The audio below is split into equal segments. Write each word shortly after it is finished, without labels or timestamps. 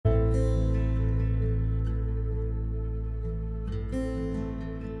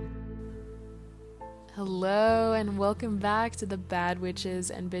Hello and welcome back to the Bad Witches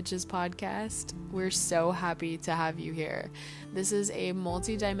and Bitches podcast. We're so happy to have you here. This is a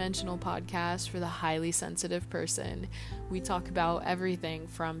multi-dimensional podcast for the highly sensitive person. We talk about everything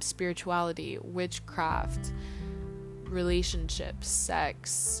from spirituality, witchcraft, relationships,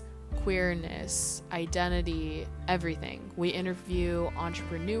 sex, queerness, identity, everything. We interview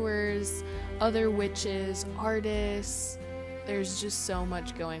entrepreneurs, other witches, artists. There's just so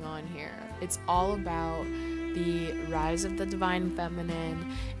much going on here. It's all about the rise of the divine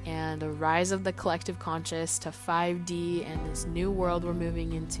feminine and the rise of the collective conscious to 5D and this new world we're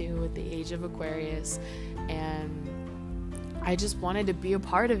moving into with the age of Aquarius. And I just wanted to be a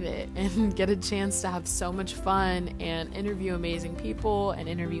part of it and get a chance to have so much fun and interview amazing people and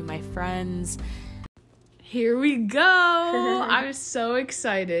interview my friends. Here we go. I'm so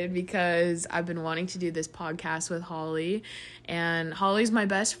excited because I've been wanting to do this podcast with Holly, and Holly's my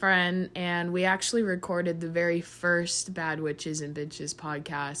best friend, and we actually recorded the very first Bad Witches and Bitches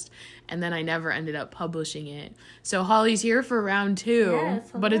podcast, and then I never ended up publishing it. So Holly's here for round 2, yes,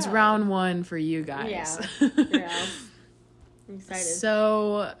 but it's round 1 for you guys. Yeah. I'm excited.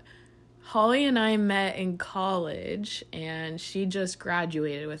 So Holly and I met in college, and she just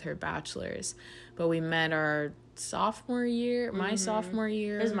graduated with her bachelor's. But we met our sophomore year, my sophomore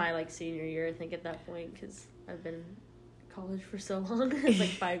year. It was my, senior year, I think, at that point, because I've been in college for so long. It's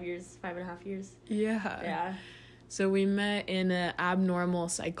 5.5 years. Yeah. So we met in an abnormal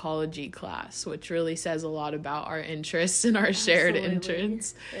psychology class, which really says a lot about our interests and our shared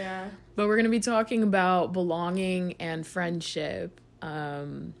interests. Yeah. But we're going to be talking about belonging and friendship,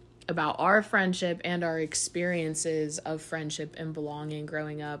 about our friendship and our experiences of friendship and belonging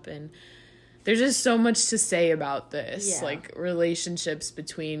growing up. And there's just so much to say about this, relationships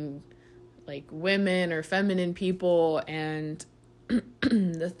between, women or feminine people and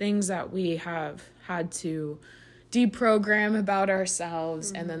the things that we have had to deprogram about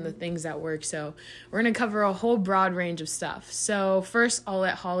ourselves and then the things that work. So we're going to cover a whole broad range of stuff. So first, I'll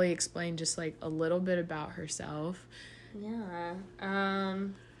let Holly explain just, a little bit about herself. Yeah.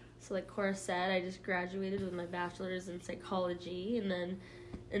 So like Cora said, I just graduated with my bachelor's in psychology, and then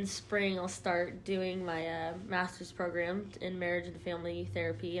in spring I'll start doing my master's program in marriage and family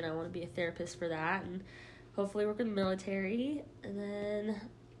therapy, and I want to be a therapist for that and hopefully work in the military. And then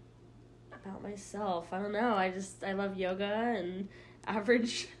about myself, I don't know, I love yoga and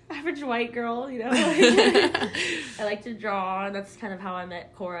average white girl, I like to draw, and that's kind of how I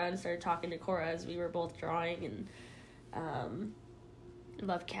met Cora and started talking to Cora as we were both drawing, and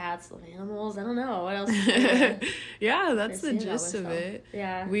love cats, love animals. I don't know what else. Yeah, that's the gist of it.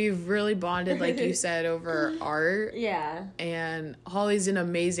 Yeah, we've really bonded, like you said, over art. Yeah, and Holly's an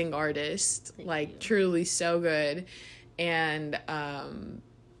amazing artist, Thank you. Truly so good, and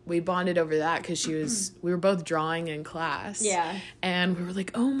we bonded over that because we were both drawing in class. Yeah, and we were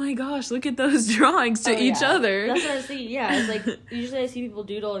like, oh my gosh, look at those drawings to each other. That's what I was thinking. Yeah, it's usually I see people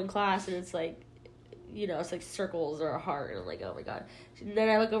doodle in class, and it's it's circles or a heart, and I'm like, oh my god. And then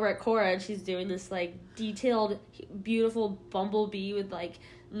I look over at Cora, and she's doing this detailed, beautiful bumblebee with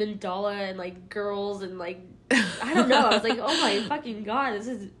mandala and girls and I don't know. I was like, oh my fucking god, this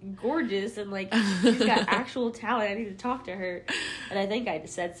is gorgeous, and she's got actual talent. I need to talk to her. And I think I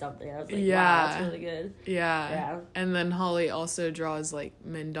just said something. I was like, wow, that's really good. Yeah. And then Holly also draws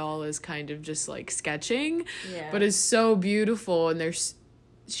mandalas, kind of just sketching. Yeah. But it's so beautiful, and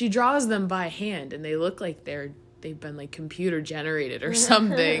she draws them by hand, and they look like they've been computer generated or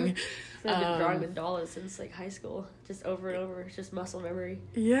something. I've been drawing mandalas since high school, just over and over. It's just muscle memory.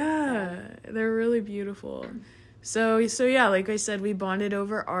 Yeah, they're really beautiful. So yeah, like I said, we bonded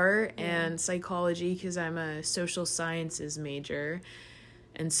over art and psychology because I'm a social sciences major,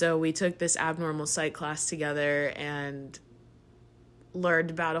 and so we took this abnormal psych class together and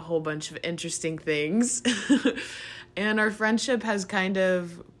learned about a whole bunch of interesting things. And our friendship has kind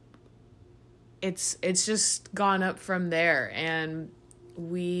of, it's just gone up from there, and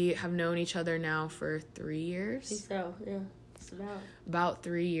we have known each other now for 3 years. I think so, yeah. It's about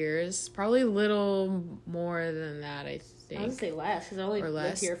 3 years. Probably a little more than that, I think. I would say less, because I only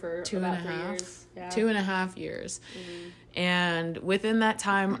lived here for about 3 years. Yeah. 2.5 years. Mm-hmm. And within that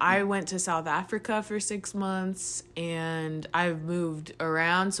time, I went to South Africa for 6 months, and I've moved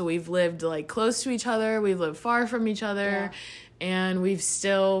around. So we've lived close to each other. We've lived far from each other, and we've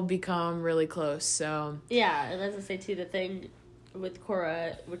still become really close. So yeah, and as I say too, the thing with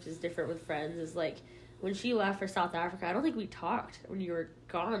Cora, which is different with friends, is when she left for South Africa, I don't think we talked when you were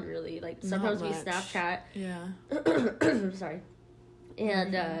gone. Really, sometimes we Snapchat. Yeah. I'm sorry.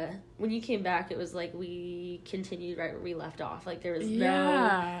 And when you came back, it was like we continued right where we left off. Like, there was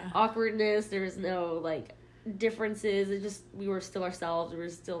no awkwardness. There was no, like, differences. It just, we were still ourselves. We were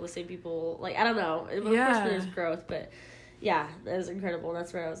still the same people. Like, I don't know. Of course, there's growth, but yeah, that was incredible. And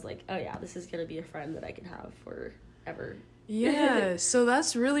that's where I was like, oh yeah, this is going to be a friend that I can have forever. Yeah, so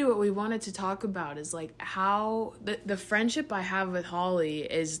that's really what we wanted to talk about, is like how the friendship I have with Holly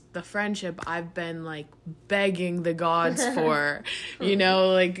is the friendship I've been like begging the gods for. You know,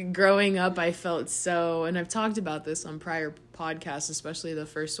 like growing up I felt so, and I've talked about this on prior podcasts, especially the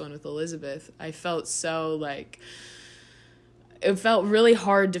first one with Elizabeth, I felt so like, it felt really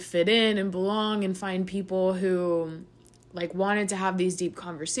hard to fit in and belong and find people who like wanted to have these deep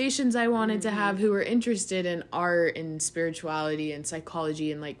conversations I wanted to have, who were interested in art and spirituality and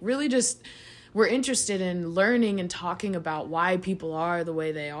psychology, and like really just were interested in learning and talking about why people are the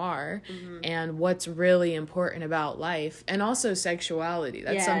way they are, and what's really important about life, and also sexuality.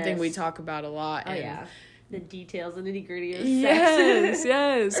 That's something we talk about a lot. Oh, yeah. The details and nitty-gritty of sex.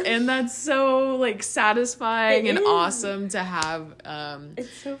 Yes. And that's so like satisfying and awesome to have,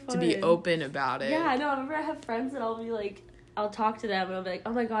 it's so fun to be open about it. Yeah, no, I remember I have friends that I'll be like, I'll talk to them and I'll be like,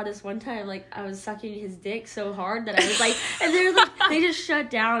 oh my god, this one time, like, I was sucking his dick so hard that I was like, and they're like, they just shut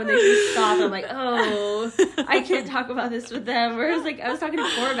down and they just stop, and I'm like, oh, I can't talk about this with them. Whereas, like, I was talking to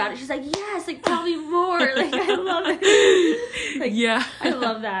Cora about it, she's like, yes, like, tell me more, like, I love it. Like, yeah, I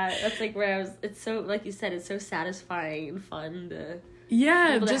love that. That's, like, where I was, it's so, like you said, it's so satisfying and fun to...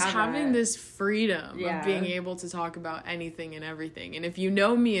 Yeah, just having this freedom of being able to talk about anything and everything. And if you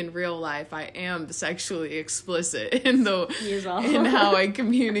know me in real life, I am sexually explicit in how I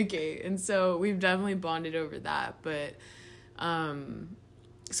communicate. And so we've definitely bonded over that. But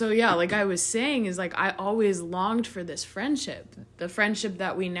so yeah, like I was saying, is like I always longed for this friendship, the friendship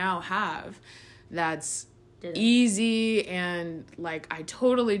that we now have, that's easy, and like I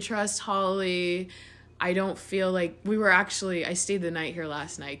totally trust Holly. I don't feel like I stayed the night here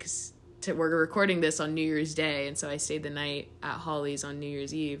last night because we're recording this on New Year's Day. And so I stayed the night at Holly's on New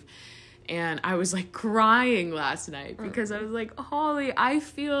Year's Eve. And I was like crying last night because I was like, Holly, I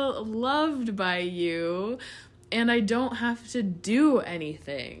feel loved by you and I don't have to do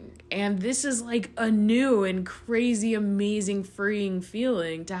anything. And this is like a new and crazy, amazing, freeing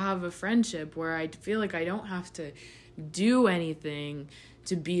feeling to have a friendship where I feel like I don't have to do anything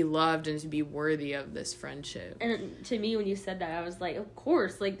to be loved and to be worthy of this friendship. And to me, when you said that, I was like, of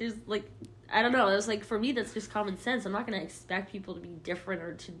course, like, there's, like, I don't know, it was like, for me, that's just common sense. I'm not going to expect people to be different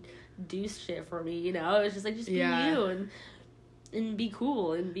or to do shit for me, you know? It was just like, just be you and be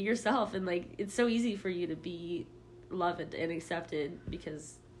cool and be yourself. And, like, it's so easy for you to be loved and accepted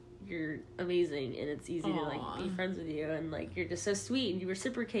because you're amazing, and it's easy to, like, be friends with you, and, like, you're just so sweet and you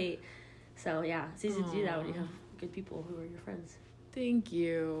reciprocate. So, yeah, it's easy to do that when you have good people who are your friends. Thank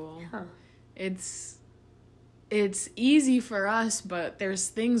you. Yeah. It's easy for us, but there's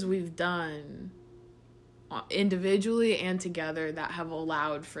things we've done individually and together that have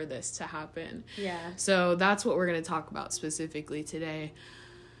allowed for this to happen. Yeah. So that's what we're going to talk about specifically today.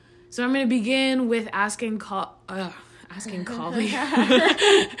 So I'm going to begin with asking Collie.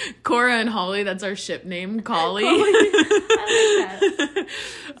 Cora and Holly, that's our ship name, Collie. I like that.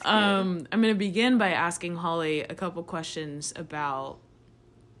 I'm going to begin by asking Holly a couple questions about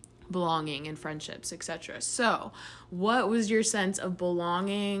belonging and friendships, etc. So, what was your sense of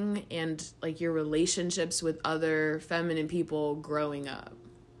belonging and like your relationships with other feminine people growing up?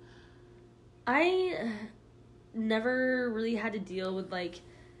 I never really had to deal with like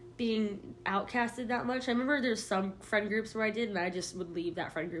being outcasted that much. I remember there's some friend groups where I did, and I just would leave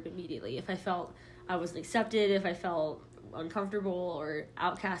that friend group immediately. If I felt I wasn't accepted, if I felt uncomfortable or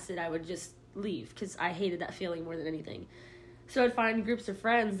outcasted, I would just leave because I hated that feeling more than anything. So I'd find groups of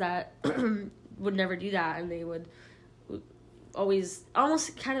friends that would never do that, and they would always,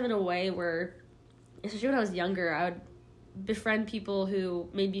 almost kind of in a way where, especially when I was younger, I would befriend people who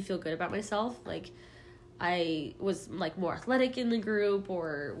made me feel good about myself. Like, I was, like, more athletic in the group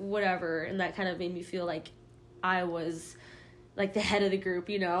or whatever, and that kind of made me feel like I was, like, the head of the group,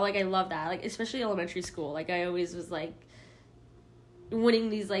 you know? Like, I love that. Like, especially elementary school. Like, I always was, like, winning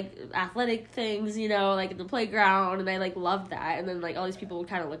these, like, athletic things, you know, like, in the playground, and I, like, loved that. And then, like, all these people would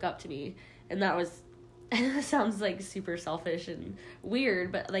kind of look up to me, and that was, it sounds, like, super selfish and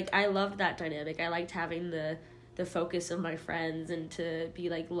weird, but, like, I loved that dynamic. I liked having the focus of my friends and to be,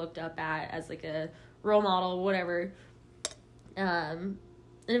 like, looked up at as, like, a role model, whatever. And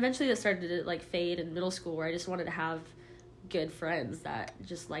eventually that started to, like, fade in middle school, where I just wanted to have good friends that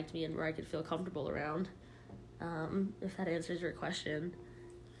just liked me and where I could feel comfortable around. If that answers your question.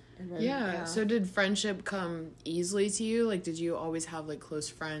 And then, yeah. So did friendship come easily to you? Like, did you always have, like, close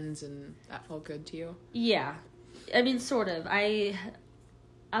friends and that felt good to you? Yeah. I mean, sort of.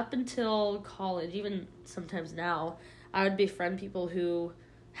 Up until college, even sometimes now, I would befriend people who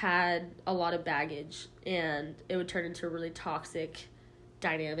had a lot of baggage, and it would turn into really toxic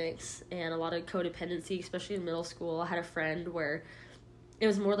dynamics and a lot of codependency, especially in middle school. I had a friend where it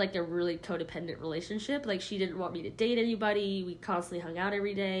was more like a really codependent relationship. Like, she didn't want me to date anybody. We constantly hung out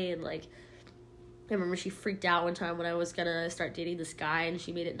every day, and, like, I remember she freaked out one time when I was gonna start dating this guy, and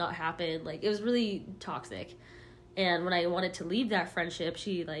she made it not happen. Like, it was really toxic. And when I wanted to leave that friendship,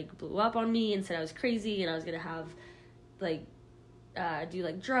 she, like, blew up on me and said I was crazy and I was gonna have, like, do,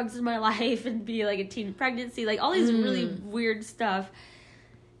 like, drugs in my life and be, like, a teen pregnancy. Like, all these really weird stuff.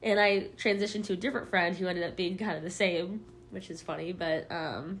 And I transitioned to a different friend who ended up being kind of the same, which is funny. But,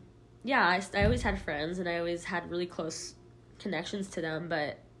 yeah, I always had friends, and I always had really close connections to them.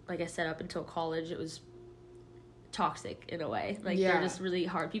 But, like I said, up until college, it was toxic in a way. Like, they're just really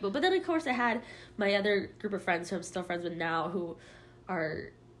hard people. But then, of course, I had my other group of friends who I'm still friends with now, who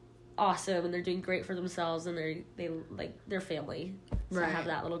are awesome, and they're doing great for themselves, and they like their family. So I have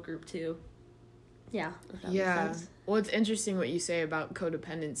that little group too. Yeah. If that makes sense. Well, it's interesting what you say about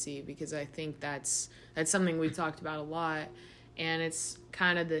codependency, because I think that's something we've talked about a lot, and it's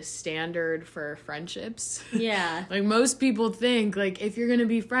kind of the standard for friendships. Yeah. Like, most people think, like, if you're going to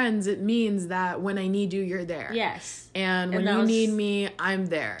be friends, it means that when I need you, you're there. Yes. And when you need me, I'm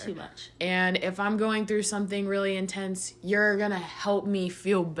there. Too much. And if I'm going through something really intense, you're going to help me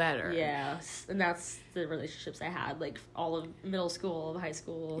feel better. Yes. And that's the relationships I had, like, all of middle school, high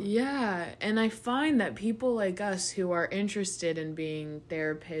school. Yeah. And I find that people like us who are interested in being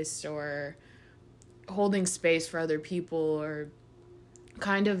therapists or holding space for other people, or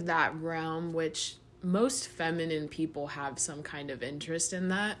kind of that realm, which most feminine people have some kind of interest in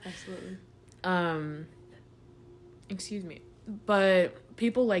that. Absolutely. Excuse me. But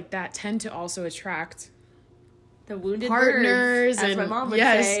people like that tend to also attract the wounded partners, birds, as and my mom would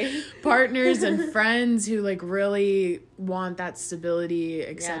say. partners and friends who, like, really want that stability,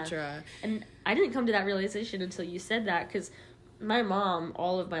 etc. Yeah. And I didn't come to that realization until you said that, because my mom,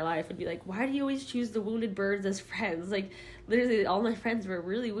 all of my life, would be like, why do you always choose the wounded birds as friends? Like, literally, all my friends were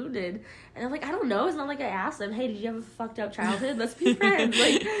really wounded. And I'm like, I don't know. It's not like I asked them, hey, did you have a fucked up childhood? Let's be friends.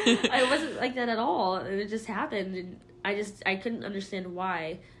 Like, I wasn't like that at all. And it just happened. And I couldn't understand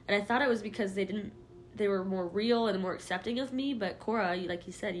why. And I thought it was because they were more real and more accepting of me. But Cora, like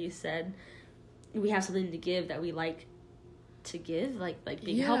you said, we have something to give that we like to give, like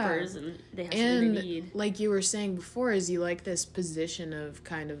being helpers, and they have something they need. Like you were saying before, is you like this position of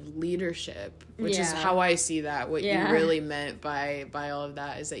kind of leadership, which is how I see that. What you really meant by all of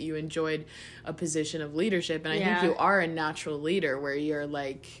that is that you enjoyed a position of leadership, and I think you are a natural leader, where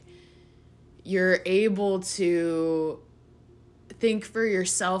you're able to think for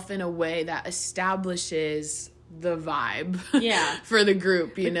yourself in a way that establishes the vibe for the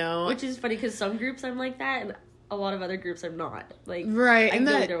group, you know? Which is funny, because some groups I'm like that, and a lot of other groups I'm not. Like, right, I and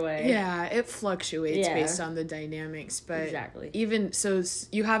go that, either way. Yeah, it fluctuates based on the dynamics, but exactly. Even so,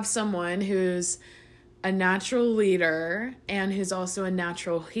 you have someone who's a natural leader and who's also a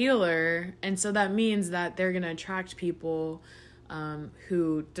natural healer, and so that means that they're going to attract people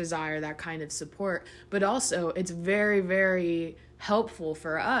who desire that kind of support. But also, it's very, very helpful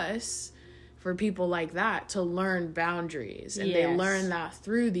for us, for people like that, to learn boundaries, and they learn that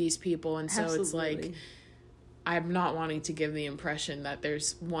through these people, and so it's like, I'm not wanting to give the impression that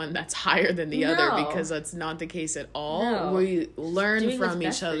there's one that's higher than the other, because that's not the case at all. No. We learn from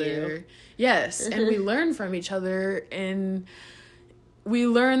each other. Yes, and we learn from each other, and we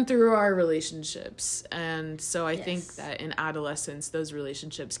learn through our relationships. And so I think that in adolescence, those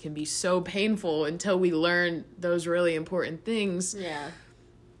relationships can be so painful until we learn those really important things. Yeah.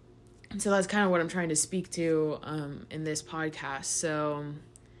 So that's kind of what I'm trying to speak to in this podcast. So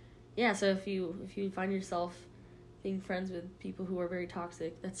yeah, so if you find yourself being friends with people who are very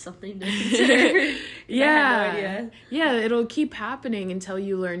toxic, that's something to consider. I had no idea. Yeah, it'll keep happening until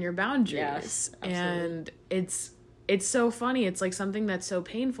you learn your boundaries. Yes, and it's so funny. It's like something that's so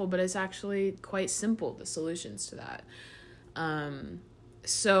painful, but it's actually quite simple, the solutions to that.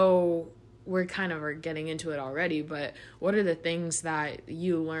 So we're kind of are getting into it already, but what are the things that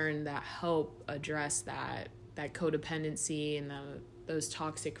you learn that help address that codependency and those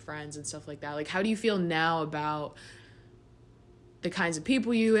toxic friends and stuff like that? Like, how do you feel now about the kinds of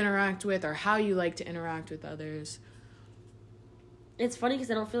people you interact with, or how you like to interact with others? It's funny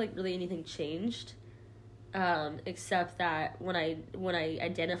because I don't feel like really anything changed, except that when I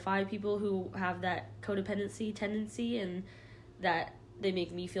identify people who have that codependency tendency, and that they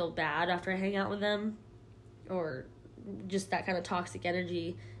make me feel bad after I hang out with them, or just that kind of toxic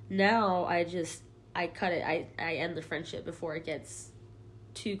energy. Now I cut it. I end the friendship before it gets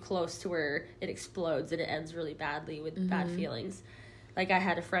too close to where it explodes and it ends really badly with bad feelings. Like, I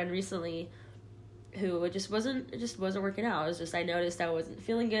had a friend recently who it just wasn't working out. It was just, I noticed I wasn't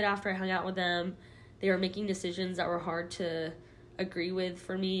feeling good after I hung out with them. They were making decisions that were hard to agree with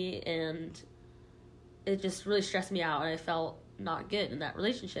for me, and it just really stressed me out, and I felt not good in that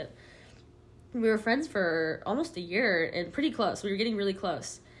relationship. We were friends for almost a year and pretty close. We were getting really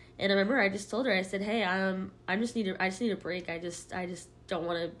close. And I remember I just told her, I said, "Hey, I just need a break. I just don't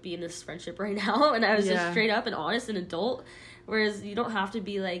want to be in this friendship right now." And I was just straight up and honest and adult. Whereas you don't have to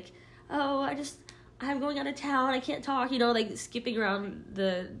be like, "Oh, I'm going out of town. I can't talk," like skipping around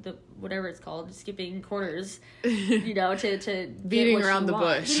the whatever it's called, skipping corners, to beating around the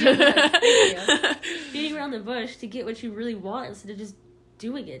bush. Beating around the bush to get what you really want instead of just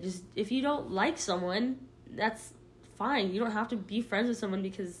doing it. Just, if you don't like someone, that's fine. You don't have to be friends with someone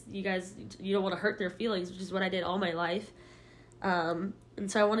because you don't want to hurt their feelings, which is what I did all my life. And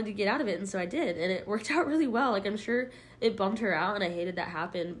so I wanted to get out of it, and so I did, and it worked out really well. Like, I'm sure it bummed her out, and I hated that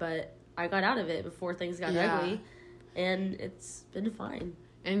happened, but I got out of it before things got ugly, and it's been fine.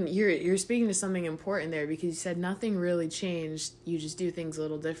 And you're speaking to something important there, because you said nothing really changed. You just do things a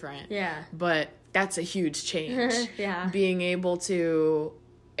little different. Yeah. But that's a huge change. Yeah. Being able to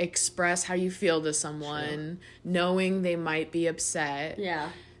express how you feel to someone, knowing they might be upset. Yeah.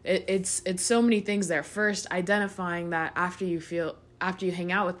 It's so many things there. First, identifying that after you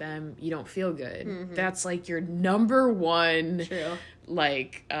hang out with them, you don't feel good. Mm-hmm. That's like your number one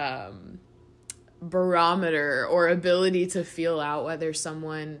barometer or ability to feel out whether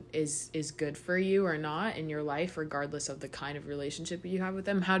someone is good for you or not in your life, regardless of the kind of relationship you have with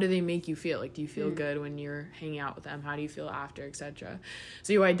them. How do they make you feel? Like, do you feel good when you're hanging out with them? How do you feel after, etc.?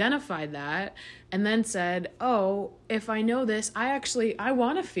 So you identified that and then said, oh, if I know this, I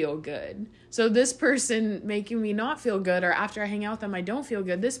want to feel good. So this person making me not feel good, or after I hang out with them I don't feel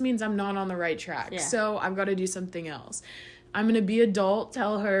good, this means I'm not on the right track. Yeah. So I've got to do something else. I'm going to be adult,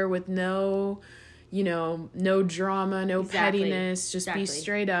 tell her with no drama, no pettiness, just be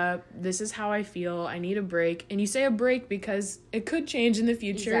straight up. This is how I feel. I need a break. And you say a break because it could change in the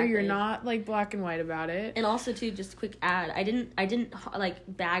future. Exactly. You're not like black and white about it. And also too, just a quick add, I didn't like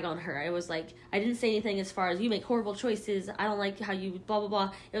bag on her. I was like, I didn't say anything as far as you make horrible choices, I don't like how you blah blah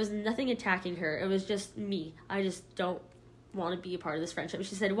blah. It was nothing attacking her. It was just me. I just don't want to be a part of this friendship.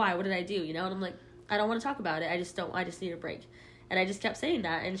 She said, why? What did I do? And I'm like, I don't want to talk about it. I just need a break. And I just kept saying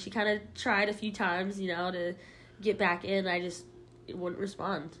that, and she kind of tried a few times, to get back in. I just wouldn't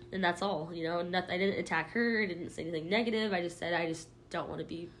respond, and that's all. I didn't attack her. I didn't say anything negative. I just said, I just don't want to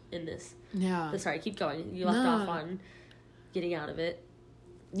be in this. Yeah. But sorry, keep going. You left off on getting out of it.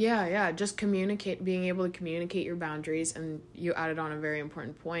 Yeah. Just being able to communicate your boundaries, and you added on a very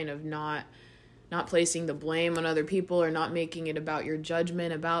important point of not placing the blame on other people or not making it about your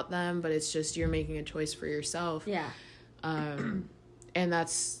judgment about them, but it's just you're making a choice for yourself. Yeah. And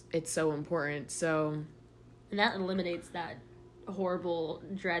it's so important. So, and that eliminates that horrible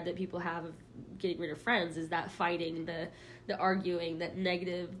dread that people have of getting rid of friends, is that fighting, the arguing, that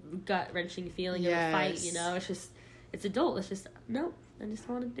negative gut-wrenching feeling of a fight. It's adult. It's just, nope, I just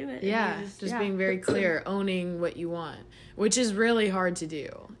want to do it. Yeah, just being very clear, owning what you want, which is really hard to do.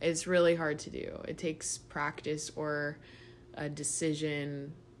 It's really hard to do. It takes practice or a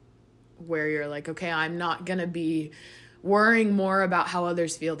decision where you're like, okay, I'm not gonna be worrying more about how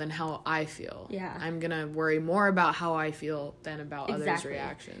others feel than how I feel. Yeah. I'm going to worry more about how I feel than about others'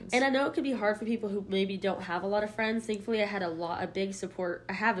 reactions. And I know it could be hard for people who maybe don't have a lot of friends. Thankfully, I have a big support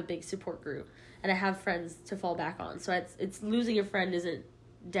group, and I have friends to fall back on. So it's losing a friend isn't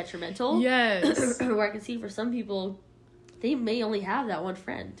detrimental. Yes. Where I can see for some people, they may only have that one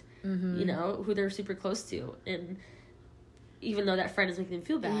friend, who they're super close to. And even though that friend is making them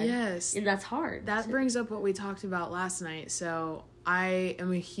feel bad. Yes. And that's hard. That brings up what we talked about last night. So I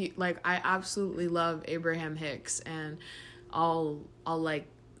am I absolutely love Abraham Hicks, and I'll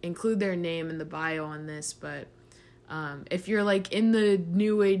include their name in the bio on this, but if you're in the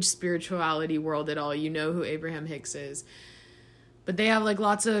new age spirituality world at all, you know who Abraham Hicks is. But they have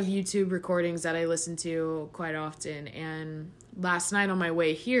lots of YouTube recordings that I listen to quite often, and last night on my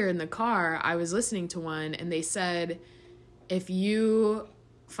way here in the car, I was listening to one, and they said, if you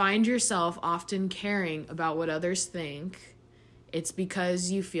find yourself often caring about what others think, it's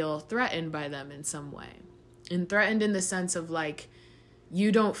because you feel threatened by them in some way. And threatened in the sense of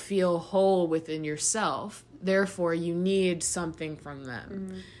you don't feel whole within yourself, therefore you need something from them.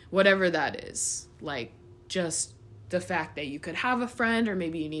 Mm-hmm. Whatever that is. Just the fact that you could have a friend, or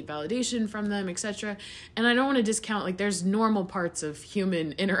maybe you need validation from them, etc. And I don't want to discount, like, there's normal parts of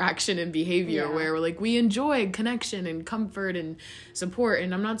human interaction and behavior where, like, we enjoy connection and comfort and support,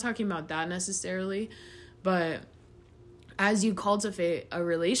 and I'm not talking about that necessarily, but as you cultivate a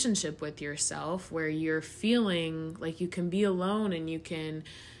relationship with yourself where you're feeling like you can be alone and you can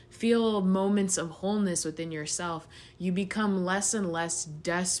feel moments of wholeness within yourself, you become less and less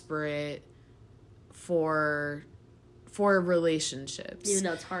desperate for relationships. Even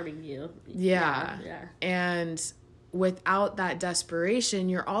though it's harming you. Yeah. And without that desperation,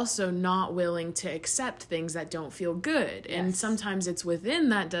 you're also not willing to accept things that don't feel good. Yes. And sometimes it's within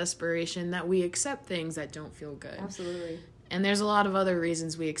that desperation that we accept things that don't feel good. Absolutely. And there's a lot of other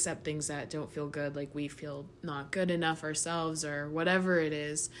reasons we accept things that don't feel good, like we feel not good enough ourselves or whatever it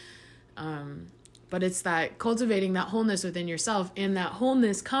is. But it's that cultivating that wholeness within yourself, and that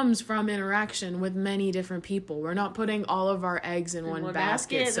wholeness comes from interaction with many different people. We're not putting all of our eggs in one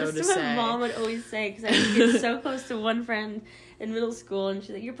basket, so to say. That's what my mom would always say, because I would get so close to one friend in middle school, and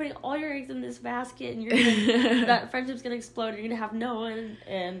she's like, you're putting all your eggs in this basket, and that friendship's going to explode, and you're going to have no one,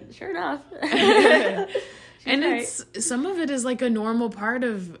 and sure enough. And right. It's some of it is like a normal part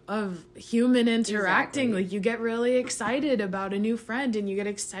of human interacting. Exactly. Like, you get really excited about a new friend, and you get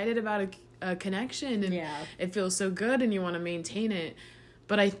excited about a connection, and it feels so good, and you want to maintain it.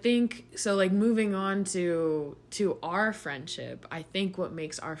 But I think, so, like, moving on to our friendship, I think what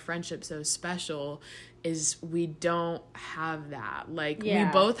makes our friendship so special is we don't have that. Like, we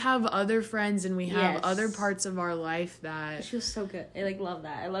both have other friends, and we have other parts of our life that... It feels so good. I, like, love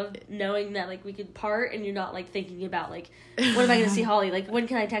that. I love knowing that, like, we could part, and you're not, like, thinking about, like, when am I going to see Holly? Like, when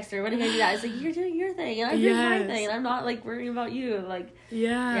can I text her? When can I do that? It's like, you're doing your thing, and I'm doing my thing, and I'm not, like, worrying about you. Like, Which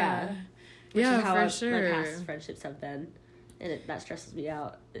is how for sure. My past friendships have been, and that stresses me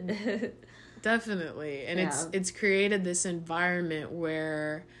out. Definitely. And it's created this environment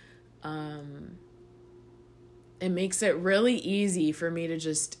where it makes it really easy for me to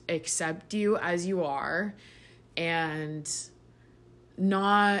just accept you as you are and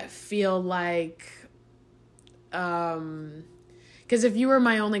not feel like because if you were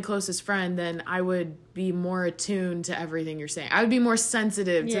my only closest friend, then I would be more attuned to everything you're saying. I would be more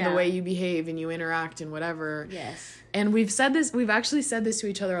sensitive to the way you behave and you interact and whatever. Yes. And we've actually said this to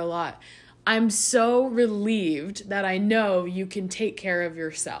each other a lot. I'm so relieved that I know you can take care of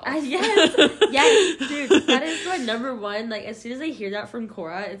yourself. Yes, dude, that is my number one. Like, as soon as I hear that from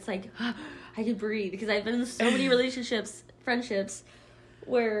Cora, it's like, I can breathe. Because I've been in so many friendships,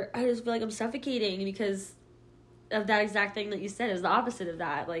 where I just feel like I'm suffocating because of that exact thing that you said. It was the opposite of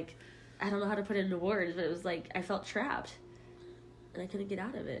that. Like, I don't know how to put it into words, but it was like, I felt trapped. And I couldn't get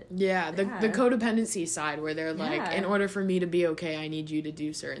out of it. Yeah, the codependency side, where they're like, in order for me to be okay, I need you to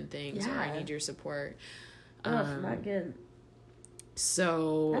do certain things, or I need your support. Not good.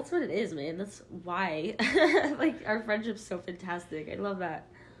 So... That's what it is, man. That's why. Like, our friendship's so fantastic. I love that.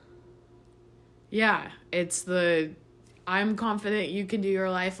 Yeah, it's I'm confident you can do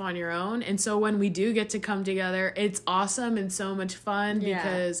your life on your own. And so when we do get to come together, it's awesome and so much fun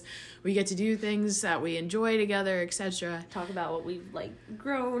because we get to do things that we enjoy together, etc. Talk about what we've, like,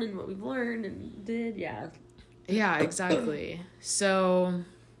 grown and what we've learned and did, Yeah, exactly. So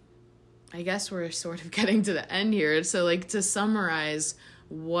I guess we're sort of getting to the end here. So, like, to summarize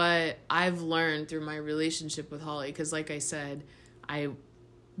what I've learned through my relationship with Holly, because like I said, I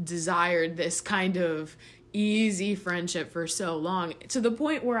desired this kind of easy friendship for so long, to the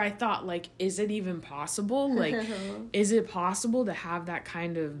point where I thought, like, is it even possible? Like, is it possible to have that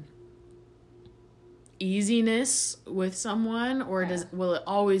kind of easiness with someone, or will it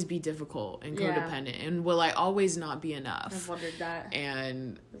always be difficult and codependent, and will I always not be enough? I've wondered that,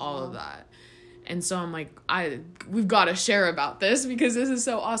 and all of that. And so I'm like, we've got to share about this because this is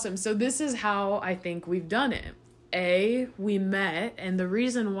so awesome. So this is how I think we've done it. We met, and the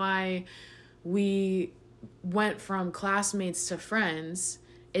reason why we went from classmates to friends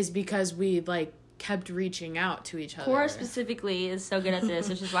is because we, like, kept reaching out to each other. Cora specifically is so good at this,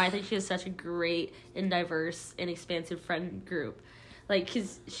 which is why I think she has such a great and diverse and expansive friend group. Like,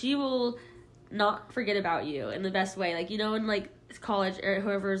 because she will not forget about you in the best way. Like, you know, in, like, college, or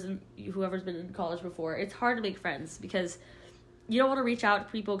whoever's been in college before, it's hard to make friends because you don't want to reach out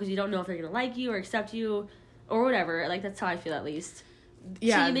to people because you don't know if they're going to like you or accept you or whatever. Like, that's how I feel, at least.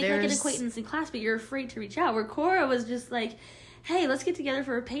 Yeah, so you make, like, an acquaintance in class, but you're afraid to reach out. Where Cora was just like, hey, let's get together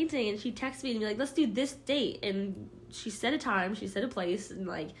for a painting. And she'd text me and be like, let's do this date. And she set a time, she set a place, and,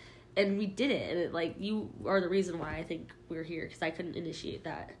 like, and we did it. And it, like, you are the reason why I think we're here, because I couldn't initiate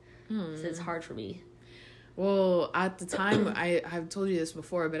that. So it's hard for me. Well, at the time, I've told you this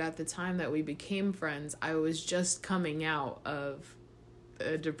before, but at the time that we became friends, I was just coming out of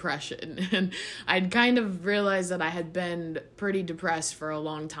a depression. And I'd kind of realized that I had been pretty depressed for a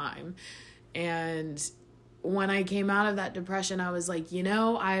long time. And when I came out of that depression, I was like,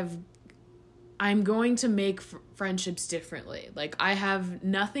 I'm going to make friendships differently. Like, I have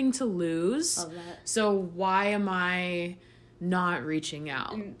nothing to lose. Love that. So why am I not reaching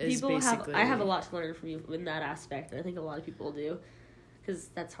out? I have a lot to learn from you in that aspect. I think a lot of people do, because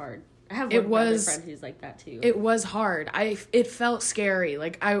that's hard. I have one friend who's like that too. It was hard. It felt scary.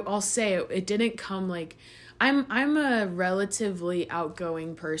 Like, I'll say it didn't come like, I'm a relatively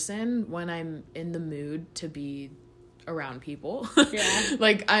outgoing person when I'm in the mood to be around people. Yeah.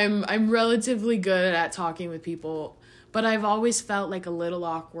 Like, I'm relatively good at talking with people, but I've always felt like a little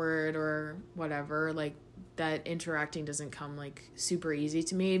awkward or whatever, like that interacting doesn't come like super easy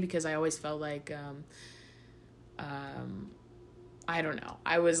to me, because I always felt like I don't know.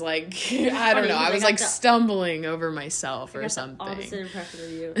 I was like, I don't know. I was like stumbling over myself or something. The opposite impression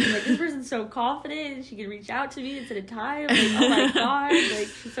of you. Like, this person's so confident and she can reach out to me instead of time. Like, oh my God. Like,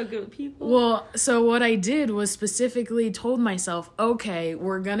 she's so good with people. Well, so what I did was specifically told myself, okay,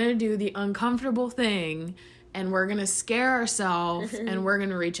 we're going to do the uncomfortable thing and we're going to scare ourselves and we're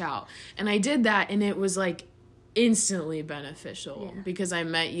going to reach out. And I did that, and it was like instantly beneficial because I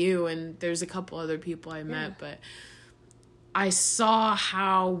met you, and there's a couple other people I met, but I saw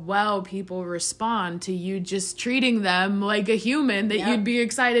how well people respond to you just treating them like a human that you'd be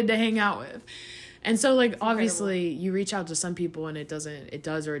excited to hang out with. And so, like, obviously you reach out to some people and it does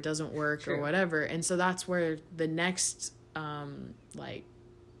or it doesn't work or whatever. And so that's where the next,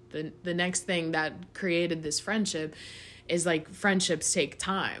 the next thing that created this friendship is, like, friendships take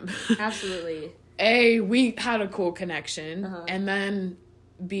time. Absolutely. A, we had a cool connection, and then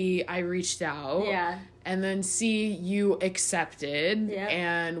B, I reached out. Yeah. And then C, you accepted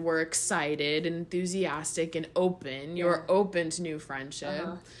and were excited and enthusiastic and open. You were open to new friendship.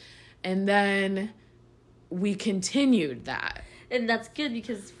 And then we continued that. And that's good,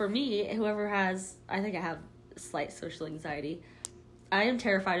 because for me, I think I have slight social anxiety. I am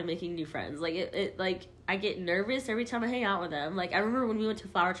terrified of making new friends. Like, like, I get nervous every time I hang out with them. Like, I remember when we went to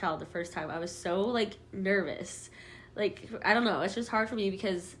Flower Child the first time, I was so, like, nervous. Like, I don't know. It's just hard for me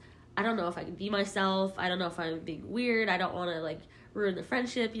because I don't know if I can be myself. I don't know if I'm being weird. I don't want to, like, ruin the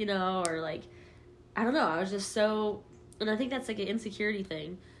friendship, or, like, I don't know. I was just so, and I think that's, like, an insecurity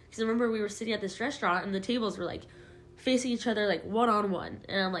thing. Because I remember we were sitting at this restaurant and the tables were, like, facing each other, like, one-on-one.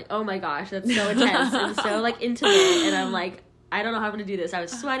 And I'm like, oh my gosh, that's so intense and so, like, intimate. And I'm like, I don't know how I'm going to do this. I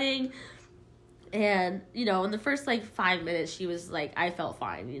was sweating. And, in the first, like, 5 minutes, she was like, I felt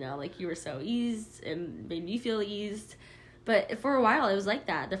fine, like, you were so eased and made me feel eased. But for a while, it was like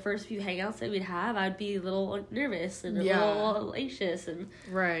that. The first few hangouts that we'd have, I'd be a little nervous and a little anxious. And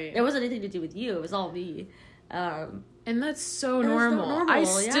it wasn't anything to do with you. It was all me. And that's so normal.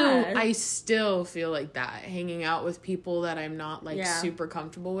 I still feel like that. Hanging out with people that I'm not, like, super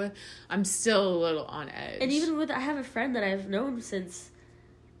comfortable with, I'm still a little on edge. And even I have a friend that I've known since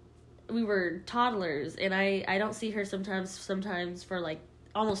we were toddlers, and I don't see her sometimes for, like,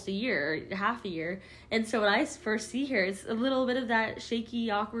 almost a year, half a year. And so when I first see her, it's a little bit of that shaky,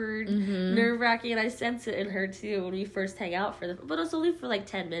 awkward, nerve-wracking, and I sense it in her too when we first hang out but it's only for like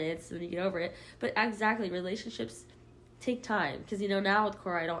 10 minutes and then you get over it. But exactly, relationships take time, because now with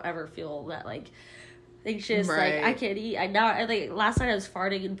Cora I don't ever feel that, like, anxious, like, I can't eat. Like, last night I was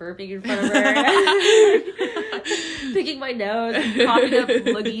farting and burping in front of her, picking my nose and coughing up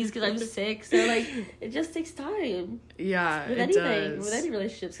loogies because I'm sick. So, like, it just takes time. Yeah, with anything, with any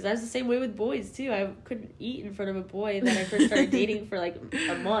relationships, because I was the same way with boys too. I couldn't eat in front of a boy that I first started dating for like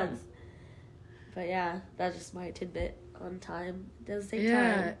a month. But yeah, that's just my tidbit on time. It does take time.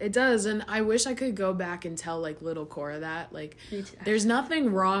 Yeah, it does. And I wish I could go back and tell, like, little Cora that, like, there's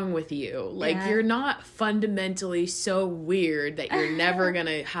nothing wrong with you. Like, you're not fundamentally so weird that you're never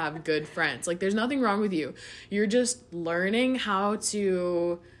gonna have good friends. Like, there's nothing wrong with you. You're just learning how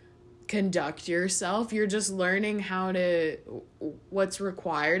to conduct yourself. You're just learning what's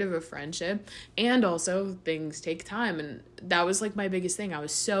required of a friendship, and also things take time. And that was, like, my biggest thing. I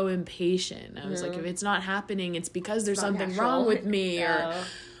was so impatient. I was like, if it's not happening, it's because there's something wrong with me or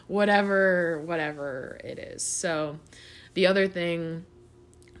whatever it is. So the other thing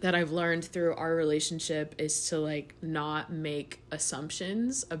that I've learned through our relationship is to, like, not make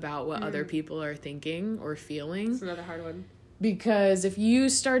assumptions about what other people are thinking or feeling. That's another hard one. Because if you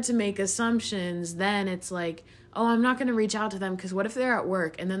start to make assumptions, then it's like, oh, I'm not going to reach out to them because what if they're at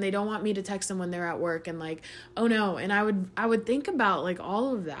work and then they don't want me to text them when they're at work, and like, oh no. And I would think about like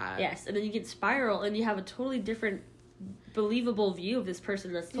all of that. Yes. And then you get spiral and you have a totally different believable view of this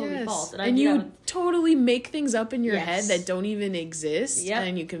person that's totally false. And you totally make things up in your head Yes. that don't even exist. Yep.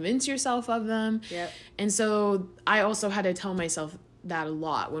 And you convince yourself of them. Yep. And so I also had to tell myself that a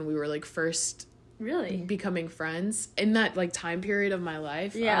lot when we were like first Really? becoming friends in that like time period of my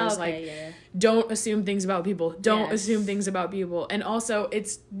life. Yeah, I was don't assume things about people. Don't assume things about people. And also,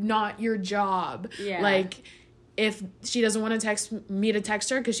 it's not your job. Yeah. Like, if she doesn't want to text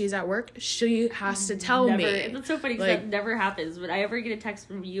her because she's at work, she has to tell me. That's so funny because like, that never happens. When I ever get a text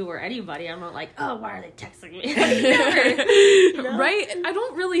from you or anybody, I'm not like, oh, why are they texting me? Never. You know? Right? I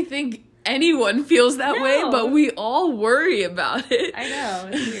don't really think anyone feels that way, but we all worry about it. I know.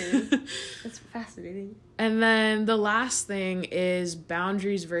 It's weird. That's fascinating. And then the last thing is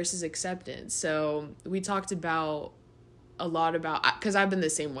boundaries versus acceptance. So we talked about a lot about, because I've been the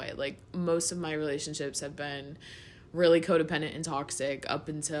same way. Like, most of my relationships have been really codependent and toxic up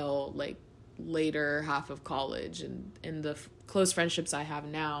until like later half of college and in the close friendships I have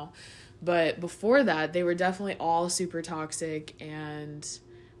now. But before that, they were definitely all super toxic. And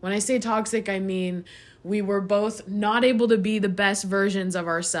when I say toxic, I mean we were both not able to be the best versions of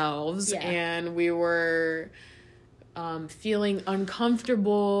ourselves. Yeah. And we were feeling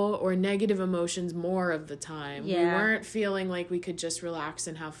uncomfortable or negative emotions more of the time. Yeah. We weren't feeling like we could just relax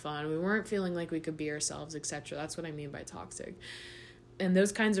and have fun. We weren't feeling like we could be ourselves, etc. That's what I mean by toxic. And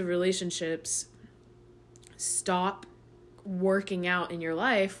those kinds of relationships stop working out in your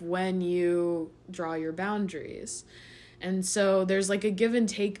life when you draw your boundaries. And so there's like a give and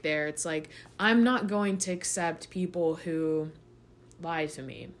take there. It's like, I'm not going to accept people who lie to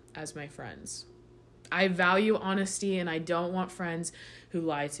me as my friends. I value honesty and I don't want friends who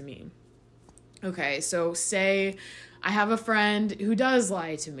lie to me. Okay, so say I have a friend who does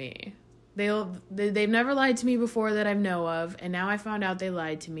lie to me. They've never lied to me before that I know of, and now I found out they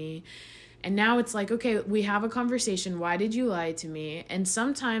lied to me. And now it's like, okay, we have a conversation. Why did you lie to me? And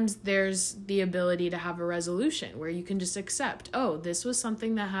sometimes there's the ability to have a resolution where you can just accept, oh, this was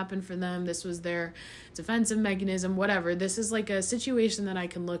something that happened for them. This was their defensive mechanism, whatever. This is like a situation that I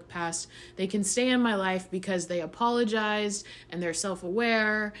can look past. They can stay in my life because they apologized and they're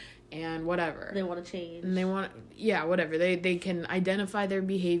self-aware and whatever. They want to change. And they want, whatever. They can identify their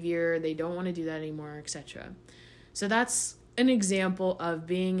behavior. They don't want to do that anymore, etc. So that's an example of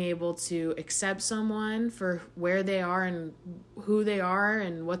being able to accept someone for where they are and who they are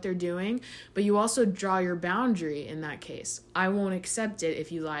and what they're doing, but you also draw your boundary in that case. I won't accept it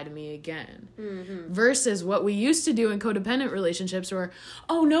if you lie to me again. Mm-hmm. Versus what we used to do in codependent relationships where,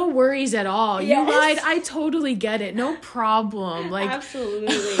 oh, no worries at all. Yes. You lied. I totally get it. No problem. Like,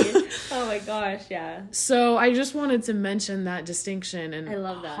 absolutely. Oh my gosh, yeah. So I just wanted to mention that distinction. And I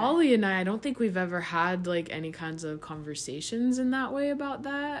love that. Holly and I don't think we've ever had like any kinds of conversations in that way about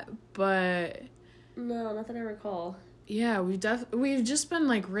that, but no, not that I recall. Yeah, we've just been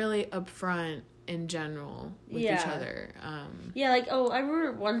like really upfront in general with each other. I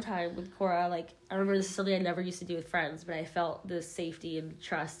remember one time with Cora, like, I remember this is something I never used to do with friends, but I felt the safety and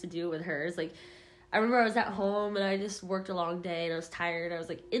trust to do it with her. It's like, I remember I was at home and I just worked a long day and I was tired. I was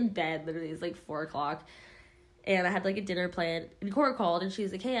like in bed, literally. It was like 4:00 and I had like a dinner planned, and Cora called and she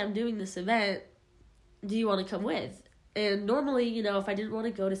was like, hey, I'm doing this event. Do you want to come with? And normally, you know, if I didn't want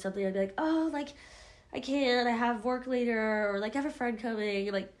to go to something, I'd be like, oh, like, I can't, I have work later, or like I have a friend coming,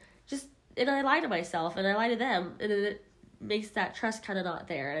 like, just, and I lie to myself and I lie to them, and it makes that trust kind of not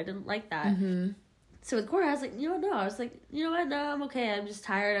there, and I didn't like that. Mm-hmm. So with Cora, I was like, you know, no, I was like, you know what, no, I'm okay, I'm just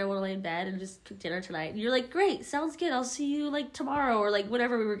tired, I want to lay in bed and just cook dinner tonight. And you're like, great, sounds good, I'll see you like tomorrow, or like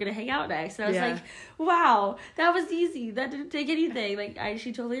whenever we were going to hang out next. And I was like, wow, that was easy, that didn't take anything, like,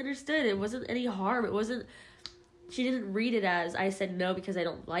 she totally understood, it wasn't any harm, it wasn't, she didn't read it as I said no because I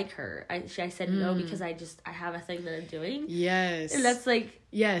don't like her. I said no because I have a thing that I'm doing. Yes. And that's like,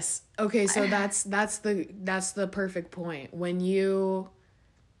 yes. Okay, so that's the perfect point. When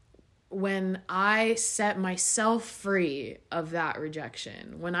I set myself free of that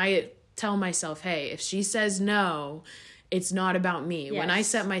rejection, when I tell myself, hey, if she says no, it's not about me. Yes. When I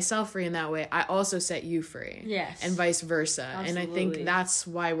set myself free in that way, I also set you free. Yes. And vice versa. Absolutely. And I think that's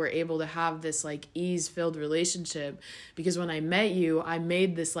why we're able to have this like ease-filled relationship, because when I met you, I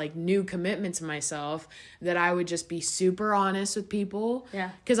made this like new commitment to myself that I would just be super honest with people. Yeah.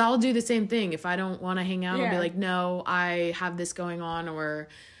 Because I'll do the same thing. If I don't want to hang out, I'll be like, no, I have this going on, or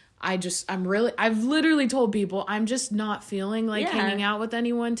I've literally told people I'm just not feeling like hanging out with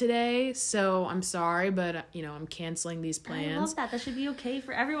anyone today. So I'm sorry, but I'm canceling these plans. I love that. That should be okay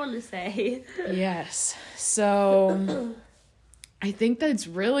for everyone to say. Yes. So I think that's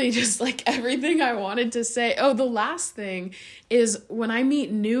really just like everything I wanted to say. Oh, the last thing is when I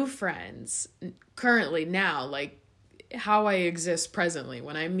meet new friends currently now, like how I exist presently,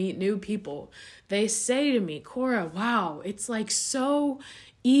 when I meet new people, they say to me, Cora, wow, it's like so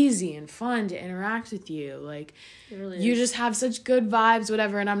easy and fun to interact with you. Like, really you just have such good vibes,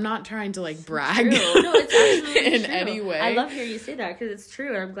 whatever. And I'm not trying to like brag no, it's absolutely in true. any way. I love hearing you say that because it's true,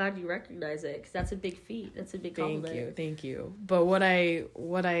 and I'm glad you recognize it because that's a big feat. That's a big compliment. Thank you. But what I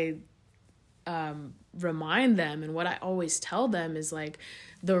remind them and what I always tell them is like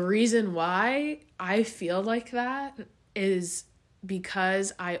the reason why I feel like that is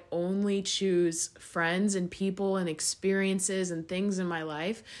because I only choose friends and people and experiences and things in my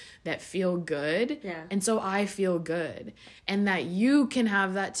life that feel good. Yeah. And so I feel good. And that you can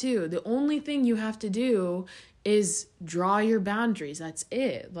have that too. The only thing you have to do is draw your boundaries. That's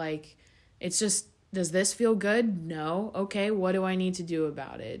it. Like, it's just, does this feel good? No. Okay, what do I need to do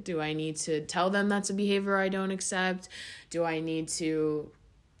about it? Do I need to tell them that's a behavior I don't accept? Do I need to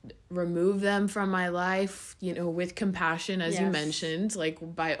remove them from my life, with compassion, as you mentioned, like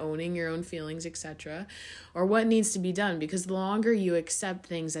by owning your own feelings, etc.? Or what needs to be done? Because the longer you accept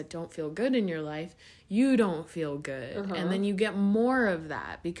things that don't feel good in your life, you don't feel good. And then you get more of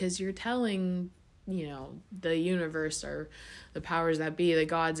that because you're telling, the universe or the powers that be, the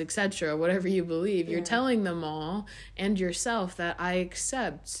gods, etc., whatever you believe, you're telling them all and yourself that I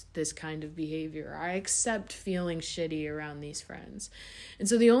accept this kind of behavior. I accept feeling shitty around these friends. And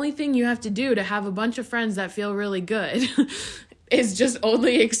so the only thing you have to do to have a bunch of friends that feel really good is just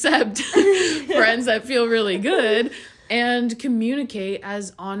only accept friends that feel really good and communicate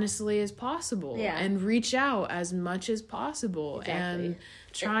as honestly as possible and reach out as much as possible and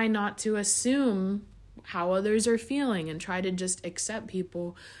try not to assume how others are feeling and try to just accept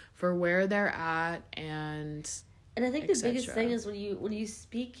people for where they're at and I think the biggest thing is when you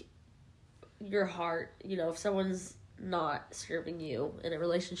speak your heart, if someone's not serving you in a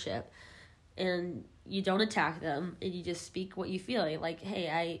relationship and you don't attack them and you just speak what you feel like,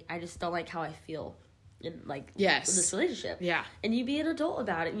 hey, I just don't like how I feel in like in this relationship. Yeah. And you be an adult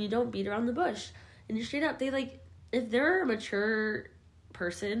about it and you don't beat around the bush. And you're straight up, they if they're a mature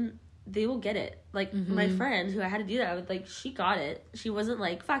person, they will get it. Like my friend who I had to do that with, she got it. She wasn't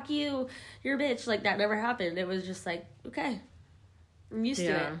like, fuck you, you're a bitch. Like that never happened. It was just like, okay, I'm used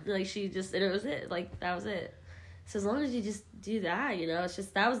to it. Like she just, and it was it. Like that was it. So as long as you just do that, it's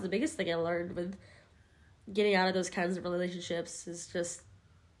just, that was the biggest thing I learned with getting out of those kinds of relationships is just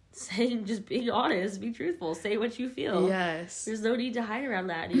just being honest, be truthful, say what you feel. Yes. There's no need to hide around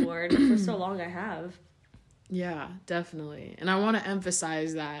that anymore. And for so long I have. Yeah, definitely. And I want to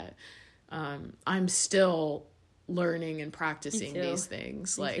emphasize that I'm still learning and practicing these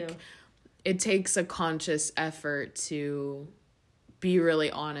things. It takes a conscious effort to be really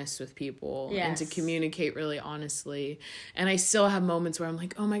honest with people and to communicate really honestly. And I still have moments where I'm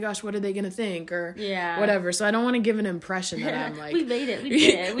like, oh my gosh, what are they going to think? Or whatever. So I don't want to give an impression that I'm like... we made it. We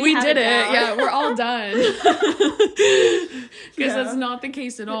did it. We did it. Yeah, we're all done. Because that's not the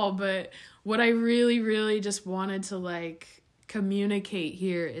case at all. But what I really, really just wanted to communicate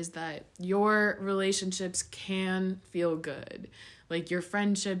here is that your relationships can feel good. Your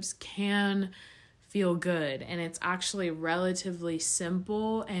friendships can feel good, and it's actually relatively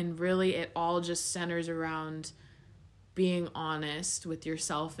simple, and really it all just centers around being honest with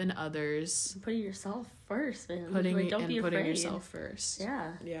yourself and others, putting yourself first, man. Putting yourself first.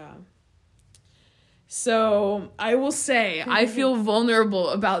 Yeah. So I will say I feel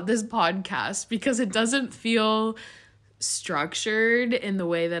vulnerable about this podcast because it doesn't feel structured in the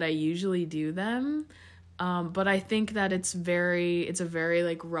way that I usually do them. But I think that it's a very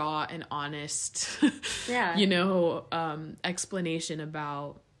raw and honest, explanation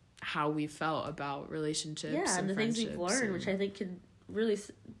about how we felt about relationships and the things we've learned, which I think can really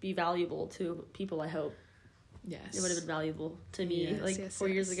be valuable to people, I hope. Yes. It would have been valuable to me 4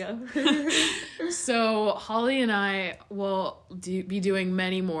 years ago. So Holly and I will be doing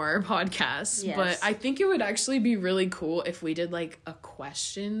many more podcasts, but I think it would actually be really cool if we did a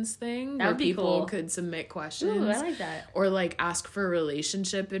questions thing where people could submit questions. Ooh, I like that. Or ask for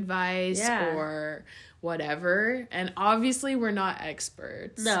relationship advice or whatever. And obviously we're not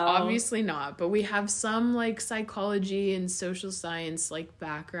experts. No. Obviously not. But we have some psychology and social science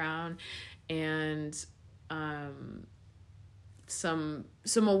background and some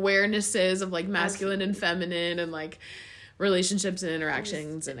awarenesses of masculine and feminine and relationships and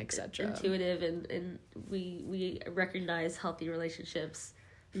interactions and etc. Intuitive, and we recognize healthy relationships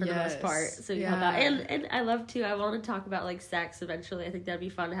for the most part, so you help out. And I love to, I want to talk about like sex eventually. I think that'd be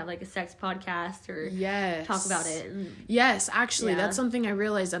fun to have like a sex podcast or talk about it. Actually that's something I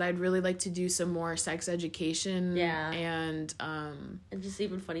realized that I'd really like to do, some more sex education and just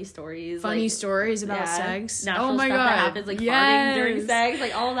even funny stories about sex. Natural stuff that happens, like farting during sex,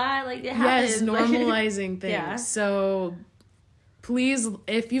 like all that, like it happens. Normalizing things. So please,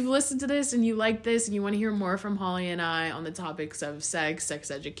 if you've listened to this and you like this and you want to hear more from Holly and I on the topics of sex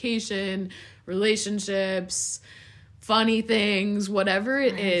education, relationships, funny things, whatever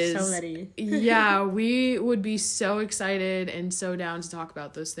it is. So ready. We would be so excited and so down to talk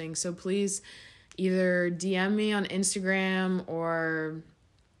about those things. So please either DM me on Instagram or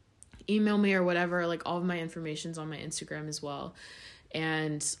email me or whatever. Like, all of my information's on my Instagram as well.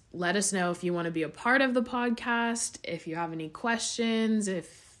 And let us know if you want to be a part of the podcast, if you have any questions,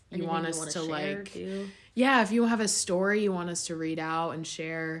 if you want us to like, if you have a story you want us to read out and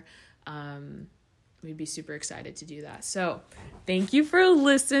share, we'd be super excited to do that. So thank you for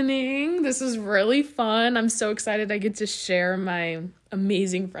listening. This was really fun. I'm so excited I get to share my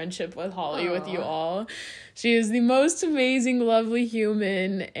amazing friendship with Holly with you all. She is the most amazing, lovely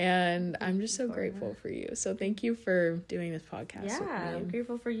human, and I'm just so grateful for you. So thank you for doing this podcast with me. I'm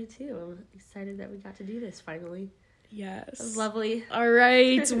grateful for you too. I'm excited that we got to do this finally. Yes. It was lovely. All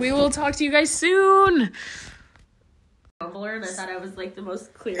right. We will talk to you guys soon. And I thought I was like the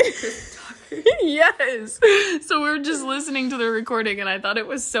most clear talker. Yes. So we're just listening to the recording, and I thought it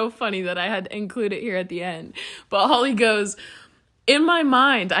was so funny that I had to include it here at the end. But Holly goes, in my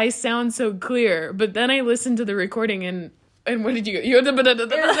mind, I sound so clear, but then I listened to the recording and what did you go? It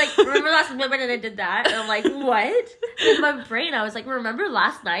was like, remember last night when I did that? And I'm like, what? In my brain, I was like, remember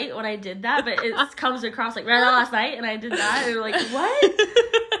last night when I did that? But it comes across like, remember last night and I did that? And I'm like, what?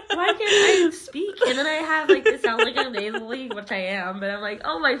 Why can't I speak? And then I have like, it sounds like I'm nasally, which I am, but I'm like,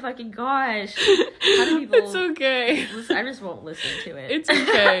 oh my fucking gosh. How do people... It's okay. Listen? I just won't listen to it. It's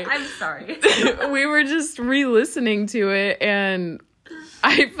okay. I'm sorry. We were just re-listening to it, and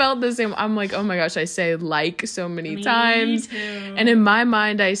I felt the same. I'm like, oh my gosh, I say like so many times. Too. And in my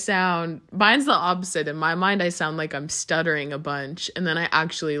mind, mine's the opposite. In my mind, I sound like I'm stuttering a bunch. And then I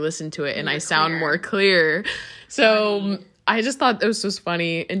actually listen to it and I sound more clear. So I just thought this was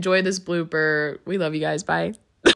funny. Enjoy this blooper. We love you guys. Bye.